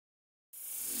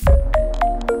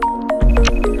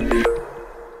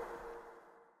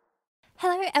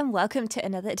and welcome to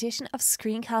another edition of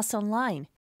Screencast Online.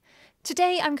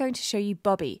 Today I'm going to show you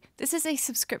Bobby. This is a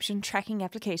subscription tracking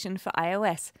application for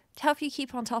iOS to help you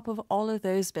keep on top of all of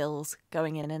those bills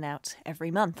going in and out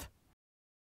every month.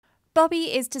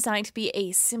 Bobby is designed to be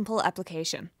a simple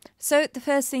application. So the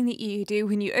first thing that you do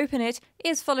when you open it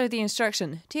is follow the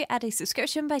instruction to add a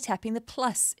subscription by tapping the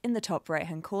plus in the top right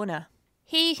hand corner.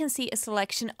 Here you can see a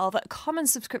selection of common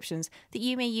subscriptions that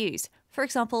you may use, for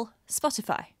example,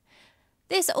 Spotify.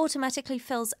 This automatically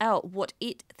fills out what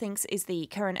it thinks is the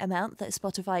current amount that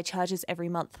Spotify charges every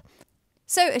month.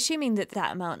 So assuming that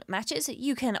that amount matches,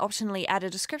 you can optionally add a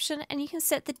description and you can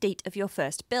set the date of your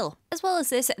first bill. As well as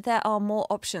this, there are more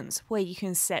options where you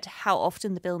can set how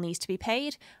often the bill needs to be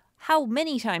paid, how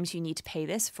many times you need to pay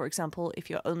this, for example, if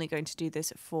you're only going to do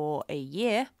this for a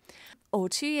year or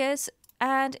 2 years,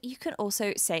 and you can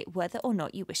also say whether or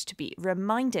not you wish to be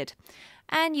reminded.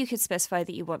 And you could specify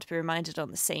that you want to be reminded on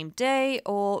the same day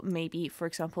or maybe, for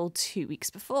example, 2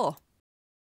 weeks before.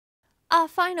 Our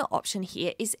final option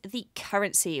here is the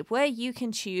currency, where you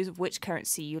can choose which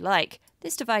currency you like.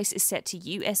 This device is set to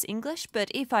US English, but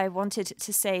if I wanted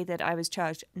to say that I was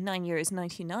charged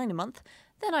 €9.99 a month,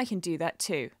 then I can do that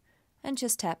too. And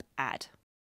just tap Add.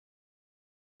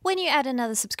 When you add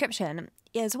another subscription,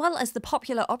 as well as the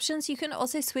popular options, you can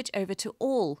also switch over to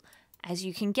all. As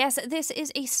you can guess, this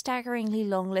is a staggeringly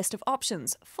long list of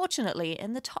options. Fortunately,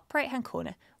 in the top right hand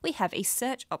corner, we have a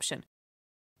search option,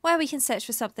 where we can search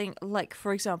for something like,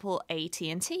 for example,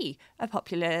 AT&T, a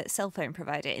popular cell phone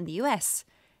provider in the US.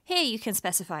 Here you can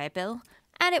specify a bill,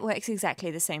 and it works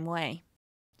exactly the same way.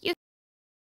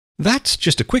 That's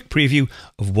just a quick preview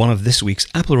of one of this week's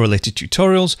Apple-related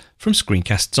tutorials from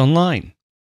Screencasts Online.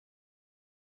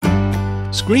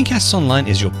 Screencasts Online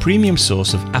is your premium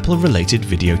source of Apple-related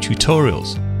video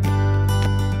tutorials.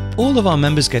 All of our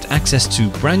members get access to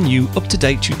brand new,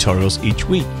 up-to-date tutorials each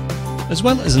week, as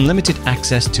well as unlimited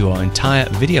access to our entire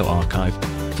video archive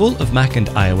full of Mac and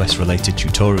iOS-related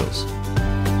tutorials.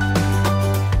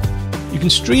 You can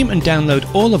stream and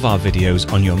download all of our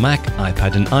videos on your Mac,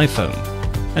 iPad and iPhone,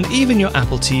 and even your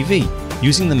Apple TV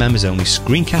using the members-only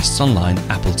Screencasts Online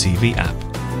Apple TV app.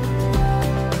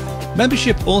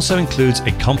 Membership also includes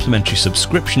a complimentary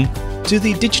subscription to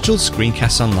the digital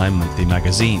Screencasts Online monthly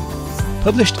magazine,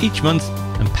 published each month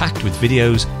and packed with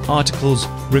videos, articles,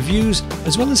 reviews,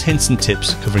 as well as hints and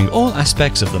tips covering all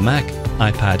aspects of the Mac,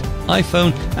 iPad,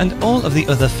 iPhone, and all of the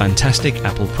other fantastic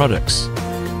Apple products.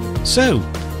 So,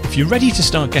 if you're ready to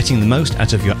start getting the most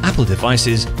out of your Apple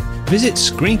devices, visit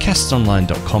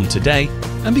screencastsonline.com today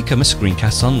and become a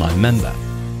Screencasts Online member.